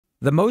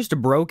The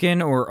most broken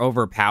or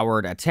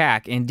overpowered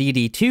attack in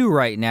DD2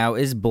 right now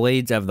is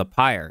Blades of the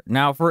Pyre.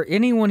 Now, for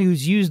anyone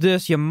who's used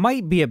this, you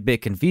might be a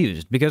bit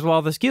confused, because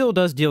while the skill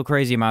does deal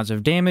crazy amounts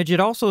of damage, it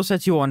also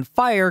sets you on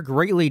fire,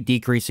 greatly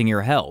decreasing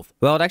your health.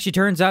 Well, it actually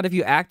turns out if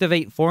you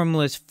activate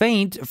Formless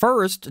Feint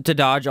first to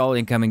dodge all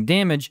incoming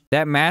damage,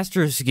 that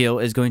master skill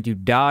is going to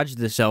dodge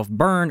the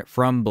self-burn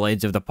from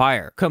Blades of the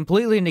Pyre,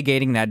 completely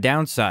negating that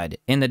downside,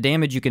 and the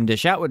damage you can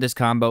dish out with this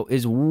combo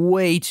is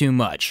way too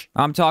much.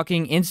 I'm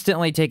talking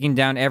instantly taking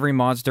down every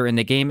monster in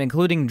the game,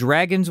 including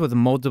dragons with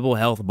multiple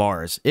health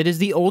bars. It is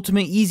the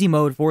ultimate easy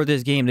mode for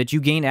this game that you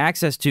gain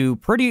access to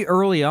pretty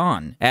early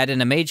on. Add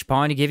in a mage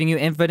pawn giving you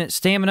infinite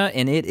stamina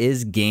and it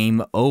is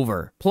game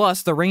over.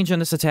 Plus, the range on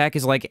this attack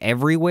is like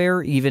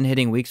everywhere, even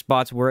hitting weak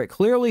spots where it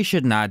clearly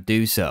should not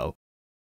do so.